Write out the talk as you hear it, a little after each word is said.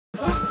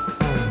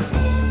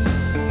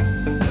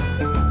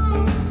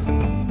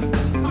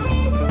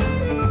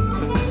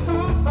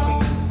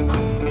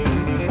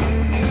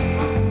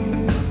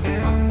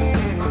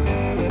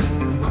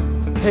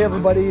Hey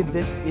everybody,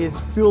 this is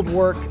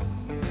Fieldwork.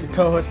 Your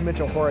co-host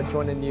Mitchell Hora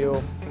joining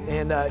you,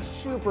 and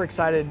super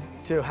excited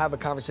to have a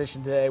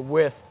conversation today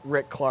with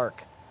Rick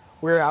Clark.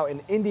 We're out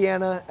in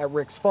Indiana at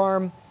Rick's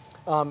farm,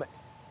 and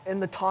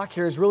the talk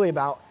here is really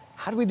about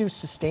how do we do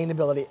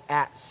sustainability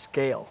at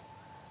scale.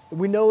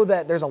 We know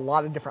that there's a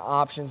lot of different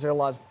options, there are a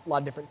lot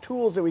of different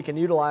tools that we can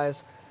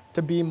utilize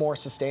to be more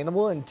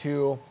sustainable and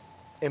to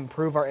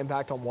improve our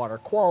impact on water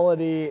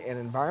quality and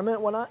environment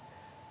and whatnot.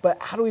 But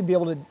how do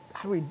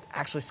we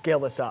actually scale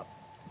this up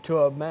to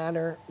a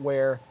manner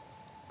where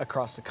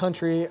across the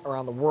country,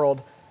 around the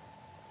world,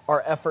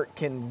 our effort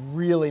can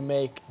really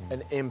make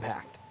an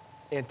impact?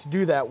 And to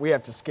do that, we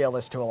have to scale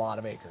this to a lot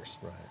of acres.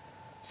 Right.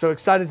 So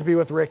excited to be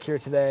with Rick here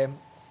today.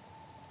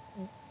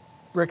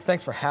 Rick,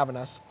 thanks for having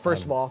us.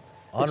 First of all,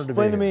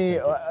 explain to me,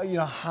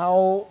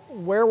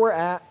 where we're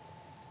at.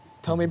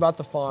 Tell me about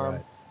the farm.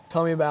 Right.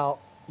 Tell me about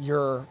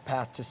your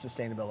path to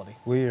sustainability.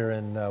 We are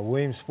in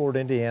Williamsport,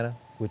 Indiana,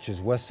 which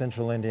is west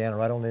central Indiana,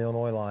 right on the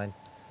Illinois line,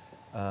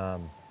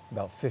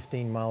 about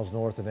 15 miles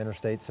north of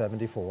Interstate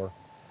 74.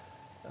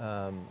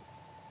 I'm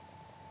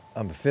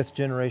a fifth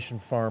generation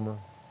farmer.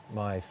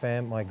 My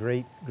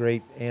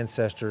great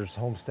ancestors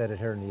homesteaded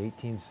here in the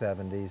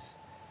 1870s.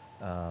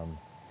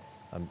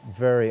 I'm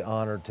very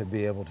honored to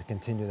be able to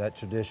continue that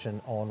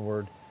tradition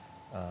onward.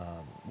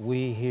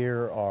 We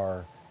here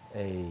are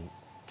a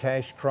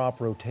cash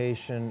crop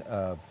rotation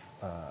of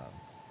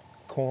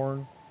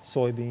corn,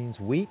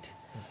 soybeans, wheat,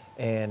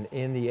 and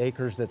in the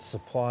acres that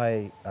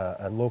supply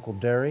a local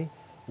dairy,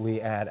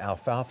 we add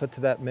alfalfa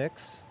to that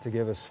mix to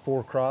give us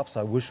 4 crops.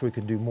 I wish we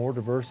could do more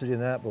diversity in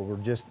that, but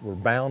we're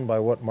bound by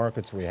what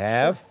markets we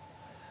have.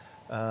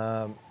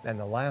 Sure. And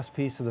the last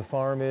piece of the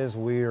farm is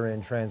we are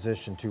in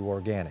transition to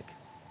organic.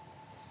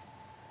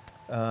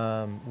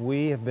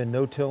 We have been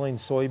no-tilling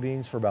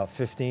soybeans for about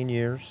 15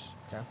 years.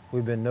 Okay.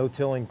 We've been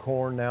no-tilling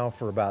corn now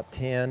for about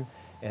 10,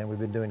 and we've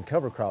been doing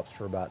cover crops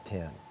for about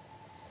 10.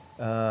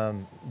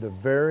 The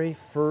very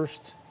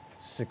first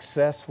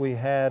success we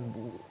had,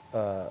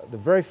 the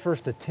very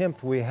first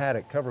attempt we had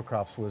at cover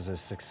crops was a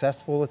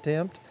successful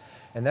attempt,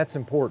 and that's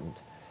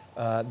important.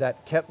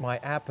 That kept my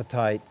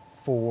appetite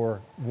for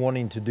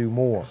wanting to do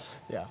more.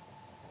 Yeah.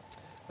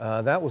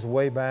 That was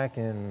way back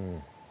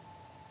in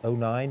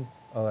 09,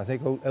 I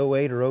think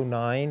 08 or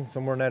 09,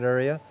 somewhere in that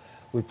area.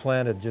 We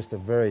planted just a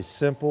very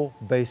simple,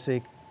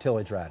 basic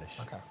tillage radish.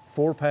 Okay.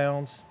 4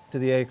 pounds to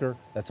the acre,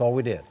 that's all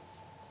we did.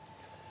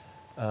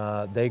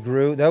 They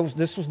grew.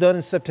 This was done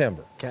in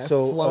September. Okay.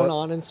 So flown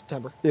on in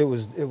September. It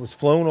was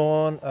flown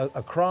on.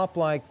 A crop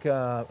like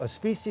a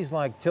species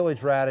like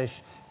tillage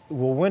radish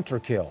will winter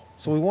kill.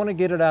 So we want to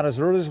get it out as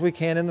early as we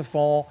can in the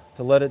fall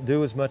to let it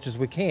do as much as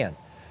we can.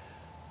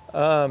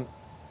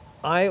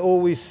 I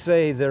always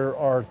say there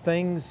are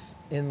things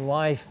in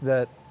life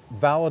that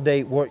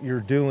validate what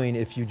you're doing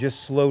if you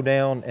just slow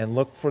down and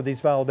look for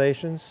these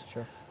validations.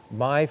 Sure.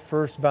 My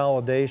first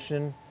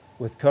validation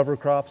with cover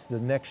crops the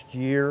next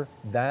year,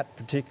 that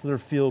particular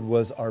field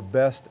was our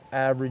best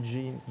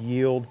averaging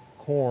yield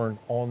corn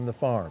on the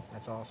farm.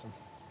 That's awesome.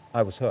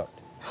 I was hooked.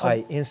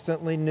 I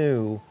instantly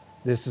knew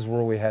this is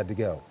where we had to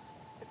go.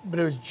 But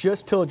it was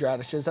just tillage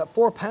radishes at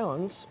 4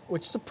 pounds,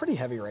 which is a pretty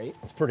heavy rate.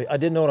 It's pretty, I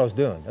didn't know what I was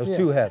doing. It was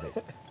too heavy.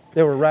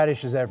 There were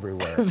radishes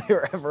everywhere. They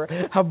were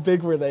everywhere. How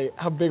big were they?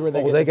 How big were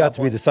they? Oh, they got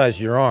to be the size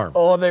of your arm.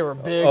 Oh, they were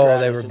big. Oh,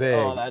 radishes. they were big.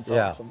 Oh, that's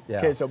awesome. Yeah.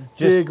 Okay, so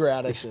just big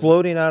radishes.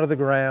 Exploding out of the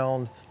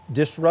ground,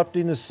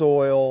 disrupting the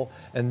soil.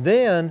 And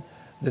then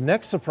the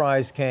next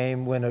surprise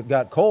came when it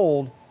got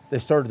cold, they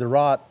started to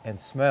rot and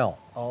smell.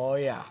 Oh,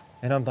 yeah.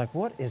 And I'm like,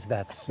 what is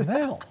that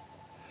smell?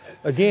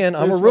 Again,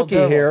 I'm a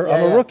rookie here.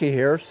 I'm a rookie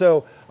here.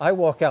 So I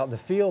walk out in the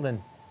field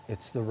and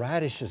it's the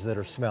radishes that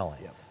are smelling.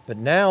 Yep. But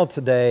now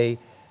today,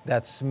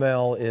 that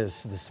smell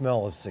is the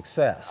smell of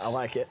success. I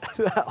like it.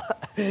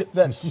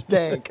 That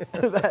stank,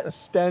 that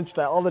stench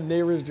that all the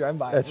neighbors drive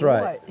by. That's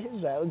right. What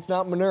is that? It's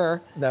not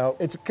manure. No.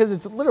 It's because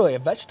it's literally a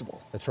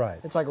vegetable. That's right.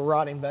 It's like a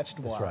rotting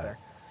vegetable That's out right. there.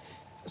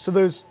 So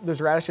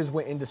those radishes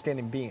went into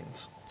standing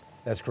beans.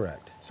 That's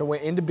correct. So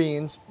went into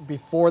beans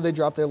before they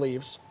dropped their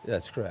leaves.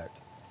 That's correct.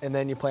 And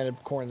then you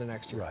planted corn the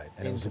next year. Right.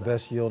 And it was the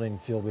best yielding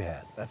field we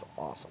had. That's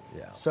awesome.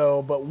 Yeah.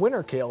 So, but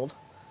winter killed.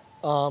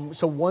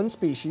 So one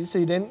species, so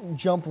you didn't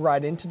jump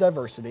right into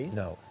diversity.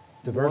 No.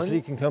 Diversity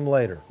can come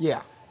later.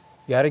 Yeah.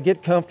 You got to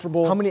get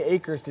comfortable. How many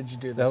acres did you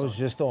do this That was on?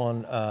 just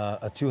on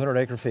a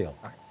 200-acre field.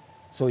 Okay.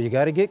 So you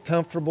got to get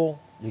comfortable.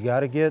 You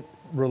got to get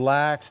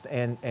relaxed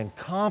and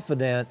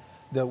confident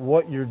that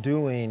what you're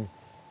doing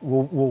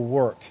will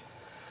work.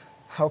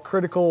 How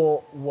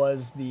critical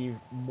was the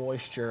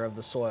moisture of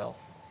the soil?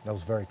 That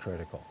was very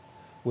critical.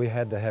 We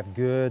had to have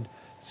good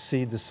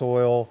seed the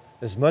soil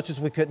as much as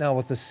we could. Now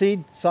with the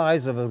seed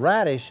size of a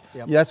radish,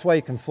 that's why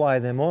you can fly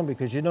them on,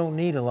 because you don't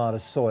need a lot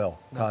of soil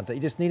content.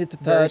 You just need it to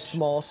touch. Very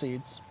small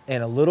seeds.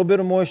 And a little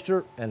bit of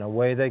moisture and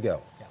away they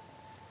go.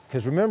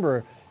 Because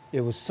remember,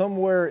 it was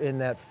somewhere in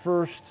that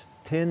first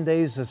 10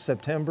 days of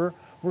September.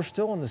 We're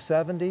still in the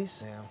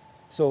 70s. Yeah.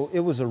 So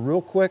it was a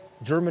real quick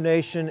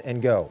germination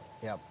and go.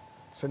 Yep.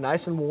 So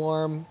nice and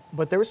warm,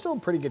 but there was still a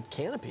pretty good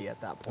canopy at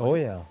that point. Oh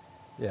yeah.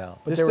 Yeah,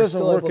 But this they were doesn't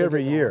still work able to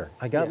every get year. going.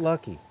 I got Yeah.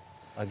 lucky.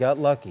 I got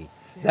lucky.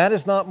 That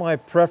is not my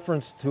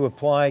preference to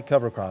apply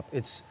cover crop.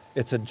 It's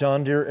a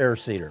John Deere air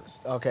seeder.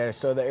 Okay,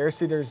 so the air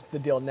seeder's the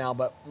deal now,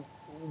 but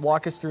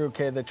walk us through,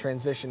 okay, the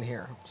transition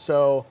here.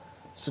 So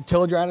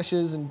tillage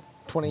radishes in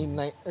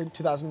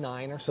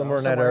 2009 or so. Somewhere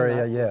in that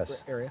area,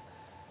 yes. Area.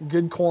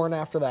 Good corn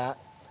after that,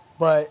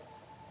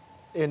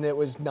 and it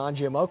was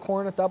non-GMO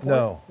corn at that point?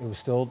 No, it was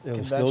still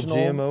Conventional?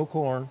 GMO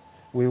corn.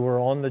 We were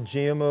on the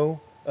GMO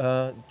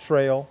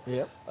trail.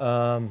 Yep.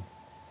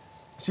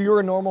 So you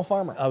were a normal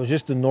farmer? I was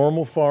just a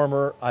normal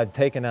farmer. I'd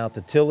taken out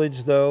the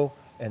tillage though,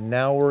 and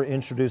now we're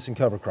introducing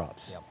cover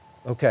crops. Yep.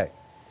 Okay,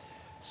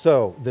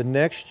 so the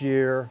next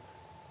year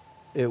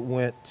it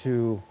went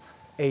to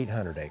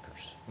 800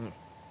 acres.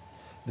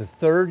 The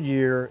third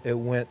year it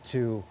went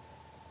to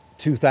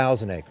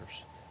 2,000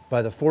 acres.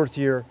 By the fourth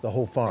year, the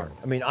whole farm.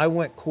 I mean, I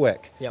went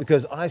quick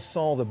because I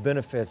saw the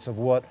benefits of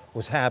what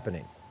was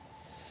happening.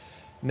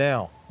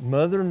 Now,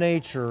 Mother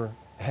Nature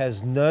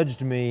has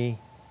nudged me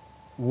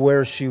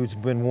where she's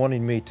been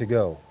wanting me to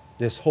go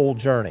this whole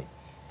journey.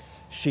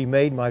 She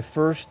made my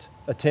first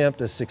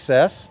attempt a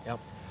success. Yep.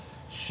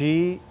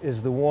 She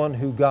is the one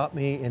who got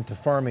me into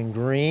farming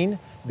green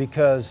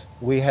because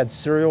we had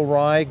cereal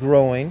rye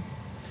growing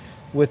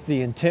with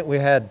the intent. We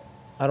had,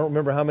 I don't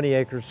remember how many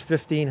acres,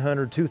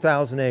 1,500,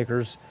 2,000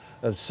 acres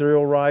of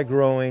cereal rye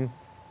growing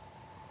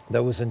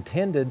that was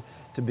intended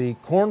to be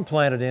corn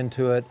planted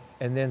into it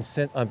and then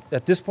sent,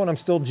 at this point I'm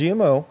still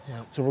GMO,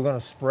 so we're going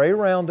to spray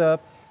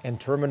Roundup and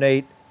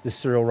terminate the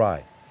cereal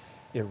rye.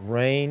 It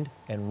rained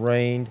and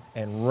rained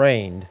and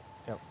rained,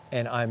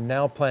 and I'm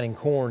now planting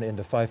corn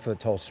into 5-foot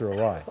tall cereal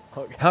rye.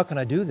 How can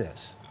I do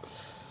this?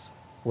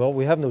 Well,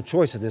 we have no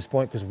choice at this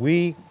point because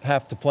we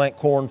have to plant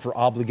corn for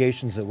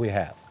obligations that we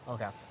have.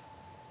 Okay.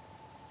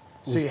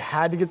 So you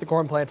had to get the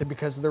corn planted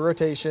because of the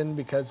rotation,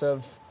 because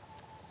of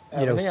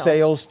everything else.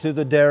 Sales to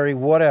the dairy,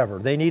 whatever.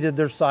 They needed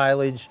their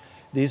silage.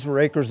 These were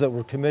acres that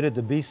were committed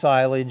to be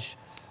silage.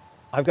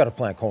 I've got to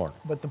plant corn.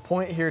 But the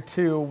point here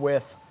too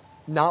with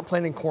not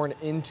planting corn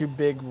into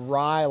big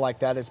rye like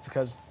that is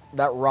because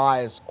that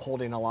rye is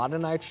holding a lot of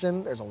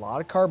nitrogen. There's a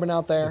lot of carbon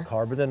out there. The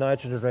carbon to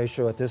nitrogen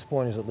ratio at this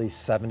point is at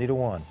least 70 to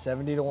 1.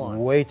 70 to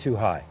 1. Way too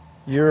high.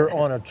 You're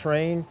on a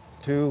train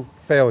to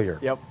failure.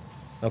 Yep.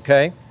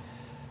 Okay?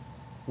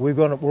 We're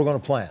gonna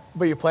plant.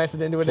 But you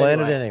planted into it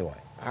Planted anyway. anyway.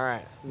 All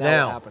right.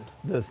 Now what happened?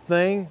 The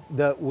thing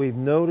that we've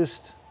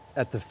noticed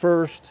at the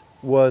first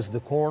was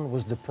the corn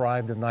was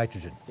deprived of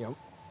nitrogen. Yep.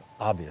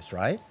 Obvious,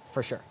 right?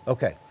 For sure.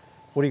 Okay.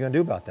 What are you going to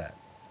do about that?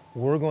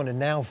 We're going to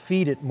now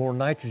feed it more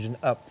nitrogen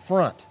up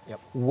front,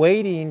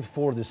 waiting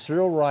for the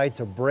cereal rye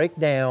to break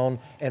down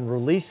and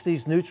release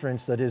these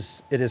nutrients that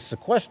it is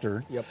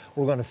sequestered.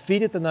 We're going to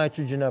feed it the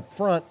nitrogen up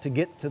front to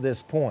get to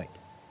this point.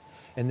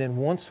 And then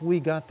once we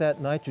got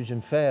that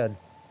nitrogen fed,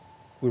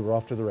 we were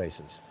off to the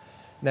races.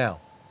 Now,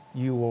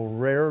 you will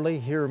rarely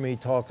hear me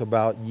talk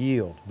about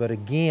yield, but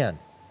again,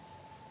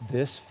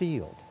 this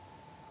field,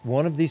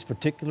 one of these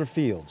particular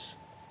fields,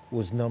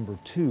 was number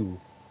 2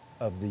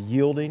 of the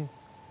yielding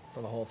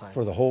for the whole time.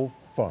 For the whole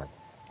farm.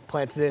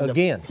 Planted into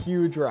Again,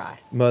 huge rye.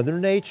 Mother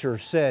Nature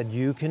said,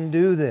 you can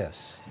do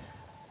this.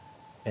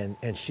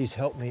 And she's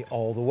helped me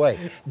all the way.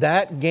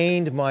 That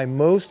gained my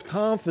most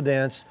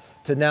confidence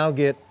to now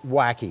get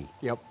wacky.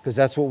 Yep. Because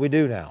that's what we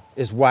do now,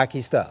 is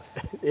wacky stuff.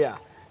 Yeah.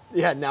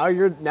 Yeah, now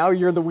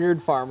you're the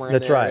weird farmer in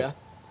That's the right. area.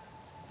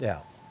 Yeah.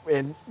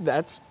 And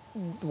that's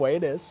the way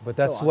it is. But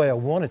that's the way I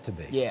want it to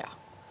be. Yeah.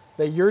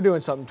 That you're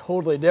doing something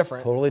totally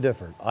different. Totally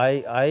different.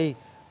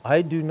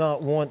 I do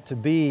not want to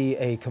be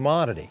a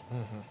commodity.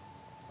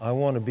 I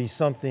want to be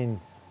something.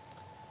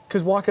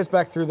 Because walk us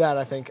back through that,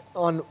 I think,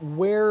 on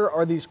where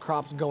are these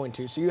crops going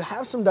to? So you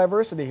have some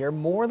diversity here,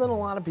 more than a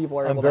lot of people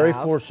are able to have. I'm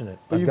very fortunate.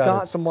 But you've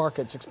got some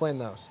markets. Explain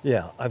those.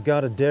 Yeah, I've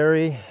got a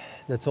dairy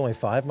that's only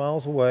 5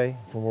 miles away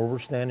from where we're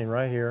standing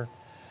right here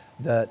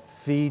that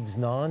feeds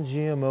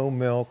non-GMO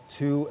milk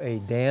to a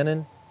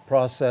Dannon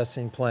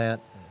processing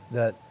plant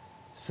that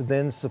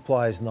then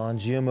supplies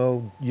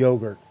non-GMO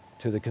yogurt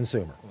to the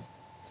consumer.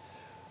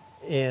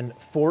 In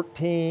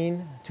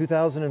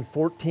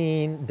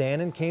 2014,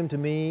 Dannon came to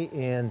me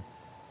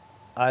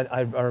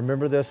I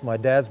remember this, my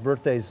dad's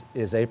birthday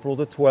is April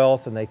the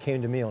 12th, and they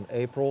came to me on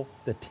April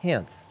the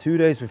 10th, 2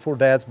 days before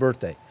Dad's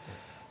birthday.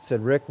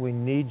 Said, Rick, we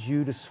need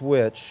you to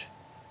switch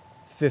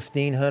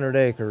 1,500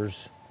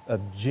 acres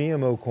of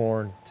GMO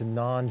corn to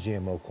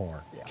non-GMO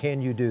corn. Yeah.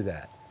 Can you do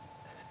that?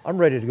 I'm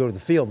ready to go to the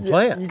field and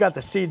plant. You got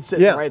the seed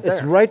sitting right there.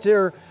 It's right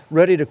there,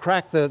 ready to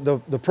crack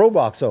the Pro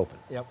Box open.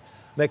 Yep.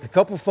 Make a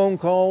couple phone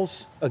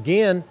calls.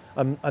 Again,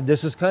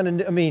 this is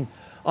kind of,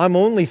 I'm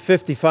only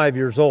 55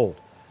 years old.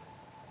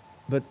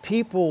 But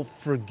people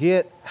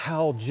forget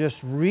how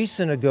just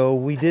recent ago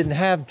we didn't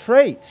have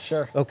traits.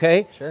 Sure.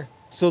 Okay? Sure.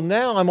 So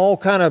now I'm all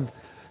kind of,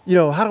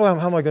 how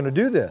am I going to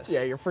do this?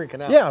 Yeah, you're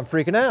freaking out. Yeah, I'm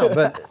freaking out,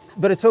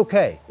 but it's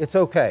okay. It's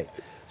okay.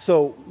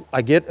 So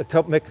I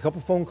make a couple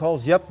phone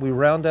calls. Yep, we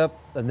round up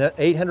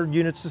 800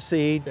 units of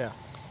seed. Yeah.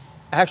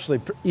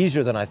 Actually,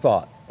 easier than I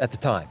thought at the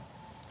time.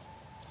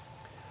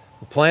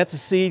 We plant the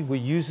seed, we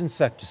use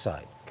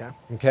insecticide. Okay.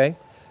 Okay?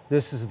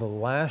 This is the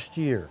last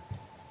year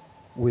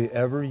we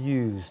ever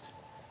used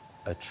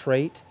a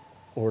trait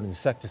or an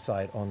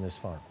insecticide on this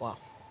farm. Wow.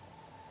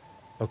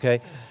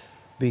 Okay?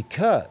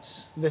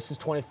 Because This is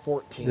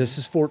 2014. this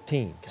is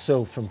 14.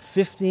 So from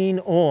 15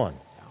 on,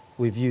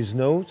 we've used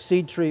no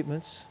seed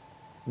treatments,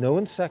 no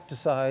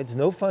insecticides,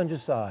 no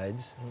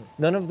fungicides,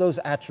 none of those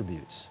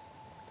attributes.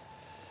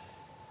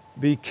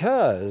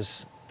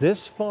 Because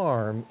this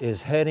farm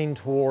is heading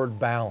toward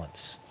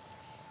balance.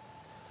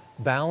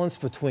 Balance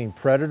between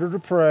predator to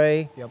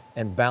prey, Yep.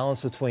 and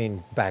balance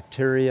between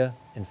bacteria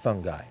and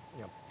fungi.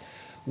 Yep.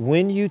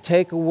 When you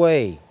take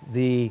away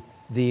the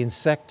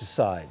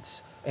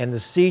insecticides and the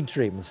seed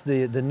treatments,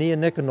 the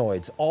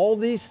neonicotinoids, all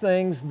these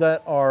things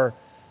that are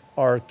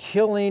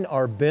killing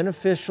our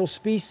beneficial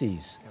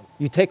species,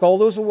 you take all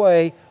those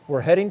away,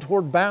 we're heading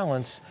toward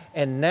balance,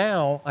 and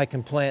now I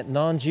can plant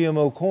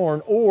non-GMO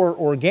corn or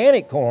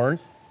organic corn.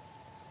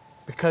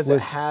 Because it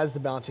has the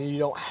balance, and you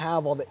don't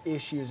have all the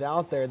issues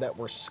out there that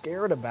we're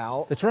scared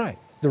about. That's right.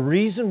 The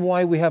reason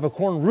why we have a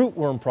corn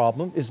rootworm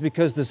problem is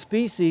because the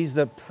species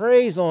that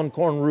preys on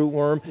corn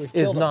rootworm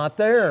is not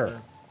there.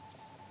 Sure.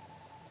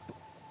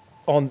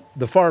 On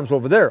the farms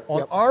over there. On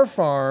Yep. our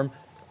farm,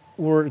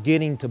 we're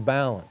getting to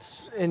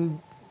balance. And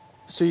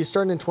so you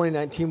started in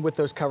 2019 with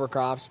those cover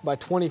crops. By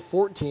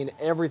 2014,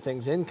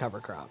 everything's in cover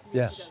crop.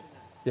 Yes.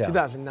 Yeah.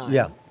 2009.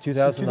 Yeah,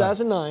 2009. So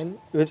 2009.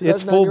 It's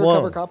 2009, full you were blown.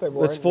 cover crop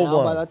everywhere. It's full now,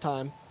 blown. by that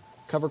time,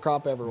 cover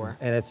crop everywhere.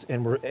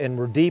 And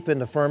we're deep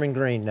into farming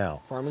green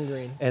now. Farming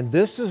green. And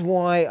this is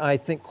why I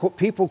think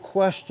people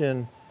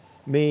question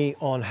me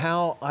on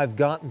how I've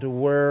gotten to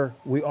where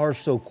we are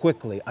so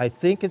quickly. I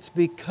think it's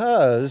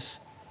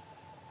because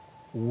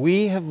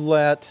we have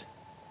let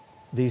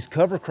these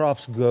cover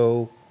crops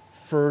go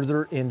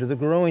further into the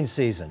growing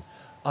season.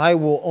 I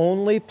will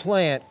only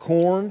plant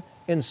corn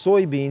and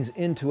soybeans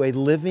into a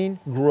living,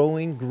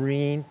 growing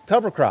green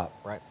cover crop.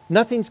 Right.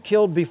 Nothing's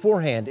killed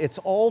beforehand. It's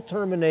all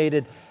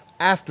terminated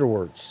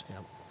afterwards.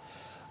 Yep.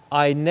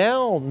 I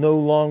now no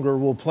longer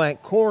will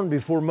plant corn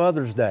before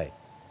Mother's Day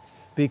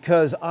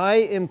because I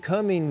am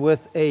coming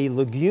with a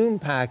legume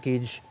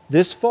package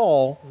this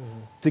fall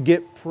to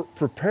get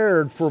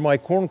prepared for my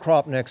corn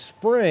crop next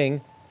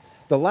spring.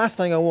 The last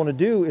thing I want to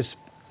do is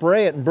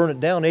spray it and burn it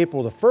down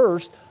April the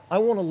 1st. I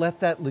want to let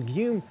that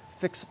legume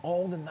fix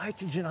all the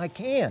nitrogen I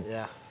can.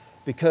 Yeah.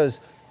 Because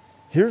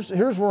here's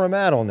where I'm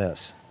at on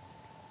this.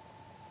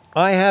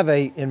 I have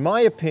in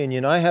my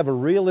opinion, I have a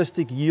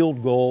realistic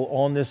yield goal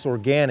on this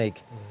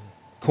organic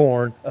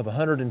corn of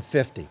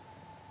 150.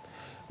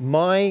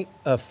 My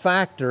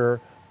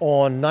factor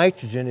on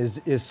nitrogen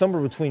is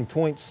somewhere between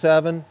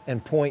 0.7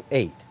 and 0.8.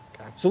 Okay.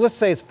 So let's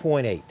say it's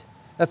 0.8.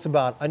 That's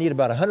I need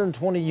about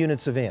 120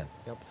 units of N.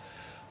 Yep.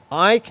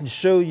 I can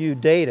show you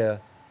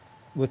data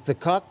with the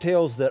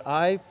cocktails that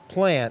I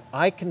plant.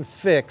 I can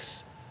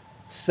fix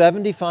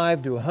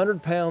 75 to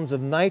 100 pounds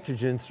of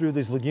nitrogen through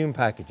these legume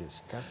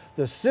packages. Okay.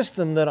 The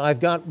system that I've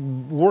got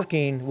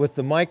working with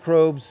the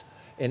microbes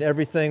and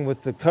everything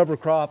with the cover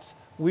crops,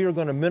 we are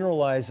going to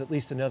mineralize at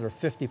least another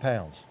 50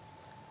 pounds.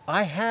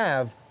 I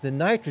have the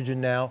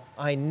nitrogen now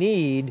I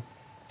need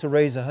to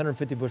raise a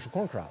 150 bushel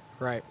corn crop.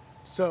 Right.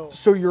 So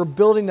you're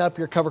building up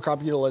your cover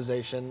crop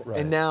utilization,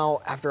 Right. and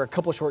now after a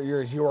couple short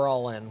years, you are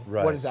all in.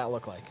 Right. What does that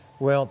look like?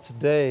 Well,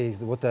 today,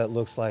 what that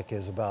looks like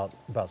is about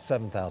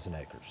 7,000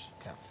 acres.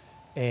 Okay.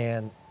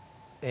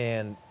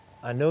 And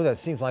I know that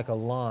seems like a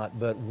lot,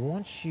 but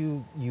once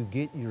you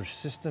get your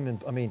system in,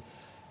 I mean,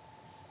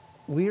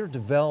 we've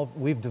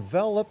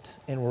developed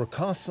and we're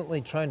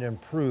constantly trying to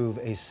improve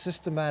a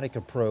systematic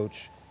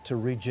approach to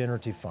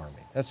regenerative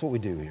farming. That's what we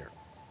do here.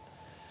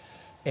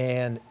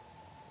 And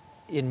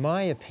in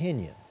my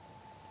opinion,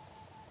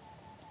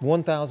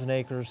 1,000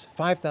 acres,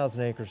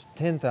 5,000 acres,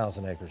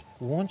 10,000 acres,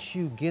 once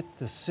you get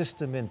the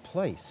system in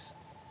place,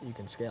 You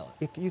can scale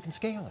you can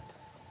scale it.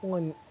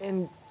 Well,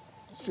 and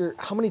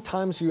how many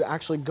times are you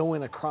actually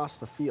going across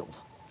the field?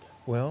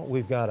 Well,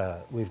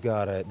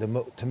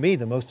 to me,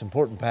 the most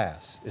important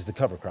pass is the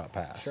cover crop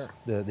pass, Sure.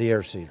 the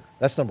air seeder.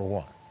 That's number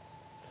one.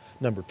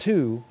 Number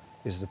two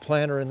is the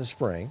planter in the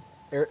spring.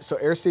 So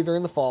air seeder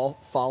in the fall,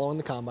 following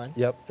the combine.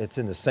 Yep, it's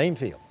in the same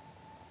field.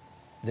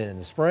 Then in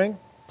the spring,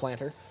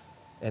 Planter.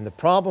 and the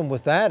problem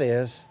with that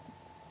is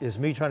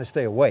me trying to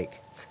stay awake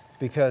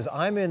because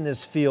I'm in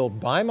this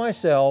field by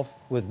myself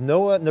with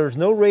there's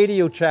no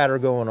radio chatter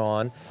going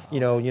on.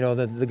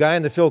 The guy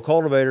in the field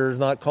cultivator is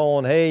not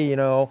calling, hey,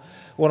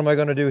 what am I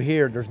going to do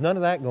here? There's none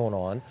of that going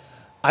on.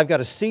 I've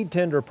got a seed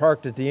tender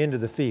parked at the end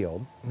of the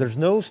field. There's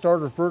no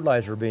starter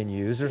fertilizer being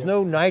used. There's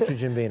no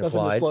nitrogen being Nothing to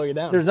applied. slow you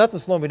down. There's nothing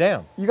to slow me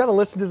down. You got to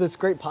listen to this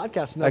great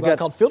podcast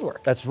called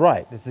Fieldwork. That's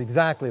right. That's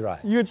exactly right.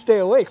 You would stay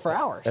awake for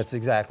hours. That's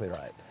exactly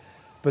right.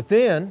 But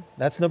then,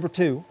 that's number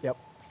two, Yep.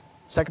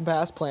 Second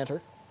pass,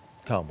 planter.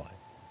 combine.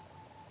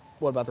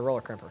 What about the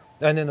roller crimper?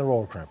 And then the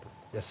roller crimper.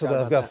 Yeah, so Forgot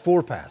I've about got that.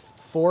 4 passes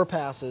 4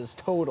 passes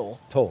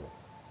total. total.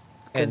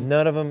 And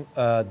none of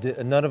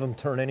them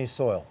turn any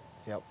soil.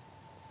 Yep.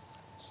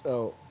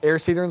 So air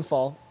seeder in the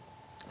fall,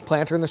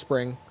 planter in the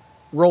spring,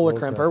 roller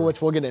crimper, crimper.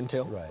 which we'll get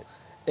into, Right,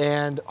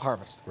 and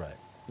harvest. right.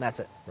 that's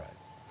it. Right.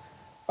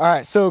 All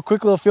right, so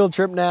quick little field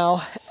trip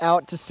now,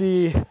 out to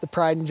see the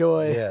pride and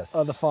joy Yes.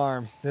 of the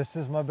farm. This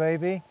is my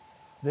baby.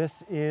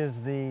 This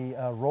is the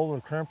roller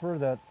crimper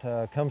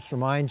that comes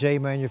from I&J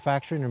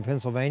Manufacturing in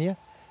Pennsylvania.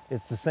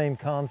 It's the same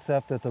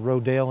concept that the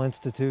Rodale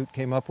Institute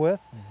came up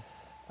with.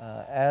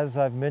 As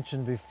I've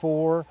mentioned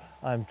before,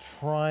 I'm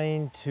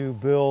trying to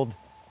build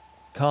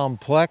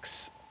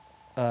complex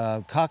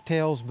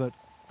cocktails, but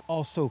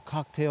also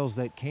cocktails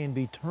that can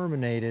be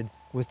terminated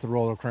with the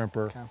roller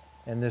crimper. Okay.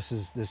 And this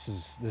is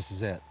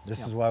it. This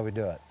Yep. is why we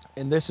do it.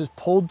 And this is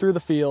pulled through the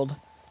field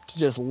to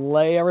just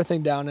lay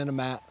everything down in a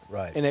mat.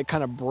 Right. And it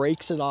kind of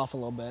breaks it off a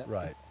little bit.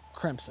 Right.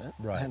 Crimps it,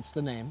 Right. hence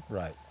the name.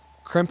 Right.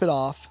 Crimp it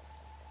off,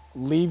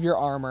 leave your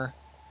armor,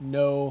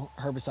 no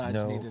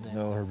herbicides needed in.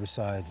 No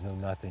herbicides, no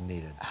nothing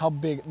needed. How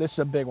big? This is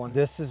a big one.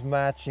 This is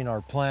matching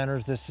our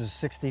planters. This is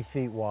 60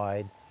 feet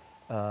wide.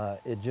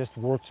 It just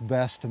works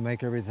best to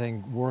make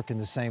everything work in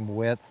the same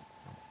width.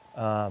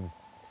 And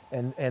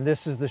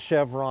this is the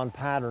chevron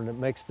pattern that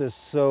makes this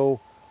so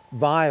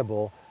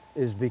viable,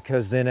 is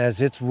because then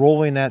as it's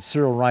rolling that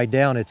cereal right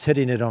down, it's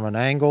hitting it on an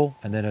angle,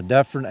 and then a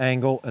different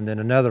angle, and then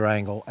another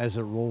angle as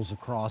it rolls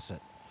across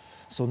it.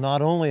 So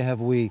not only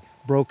have we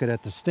broke it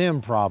at the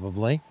stem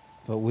probably,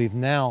 but we've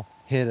now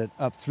hit it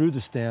up through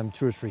the stem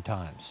 2 or 3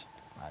 times.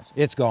 I see.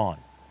 It's gone.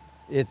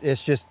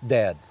 It's just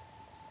dead.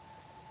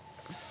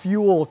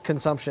 Fuel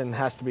consumption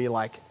has to be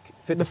like,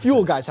 the 50%.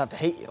 fuel guys have to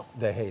hate you.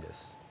 They hate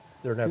us.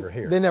 They're never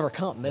here. They never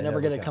come. They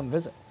never get to come. come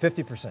visit.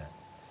 50%.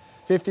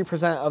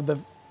 50% of the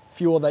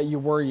fuel that you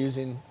were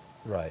using.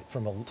 Right.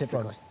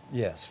 Typically.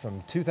 Yes,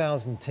 from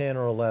 2010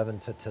 or 11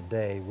 to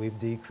today, we've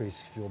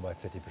decreased fuel by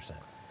 50%.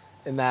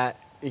 And that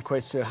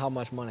equates to how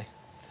much money?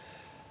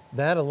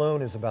 That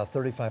alone is about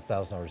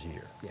 $35,000 a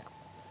year. Yeah.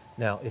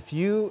 Now, if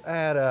you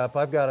add up,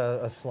 I've got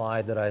a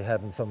slide that I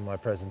have in some of my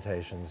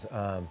presentations.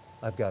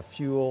 I've got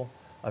fuel,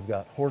 I've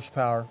got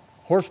horsepower.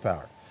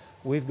 Horsepower,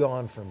 we've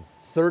gone from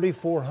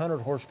 3,400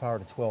 horsepower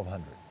to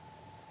 1,200.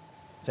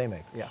 Same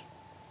acres.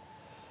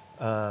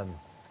 Yeah.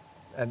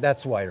 And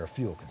that's why our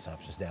fuel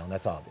consumption's down,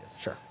 that's obvious.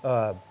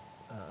 Sure.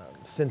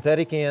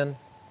 Synthetic N,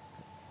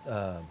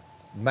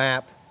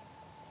 MAP,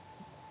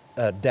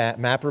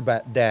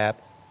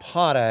 DAP,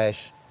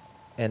 potash,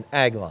 and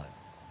ag lime.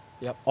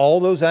 Yep. All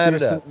those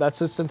added up.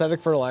 That's a synthetic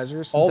fertilizer,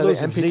 All synthetic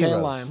those are NPK and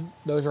zeros. lime.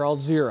 Those are all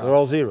zero. They're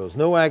all zeros.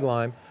 No ag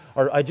lime.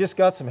 I just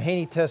got some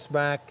Haney tests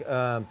back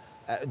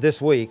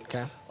this week.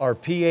 Okay. Our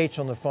pH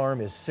on the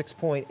farm is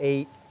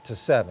 6.8 to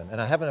 7,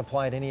 and I haven't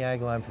applied any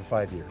ag lime for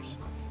 5 years.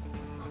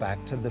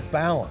 Back to the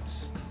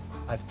balance.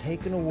 I've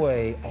taken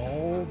away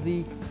all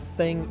the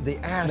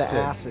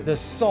acid, the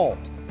salt,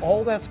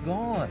 all that's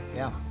gone.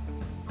 Yeah.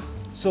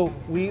 So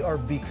we are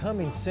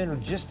becoming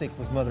synergistic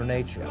with Mother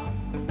Nature.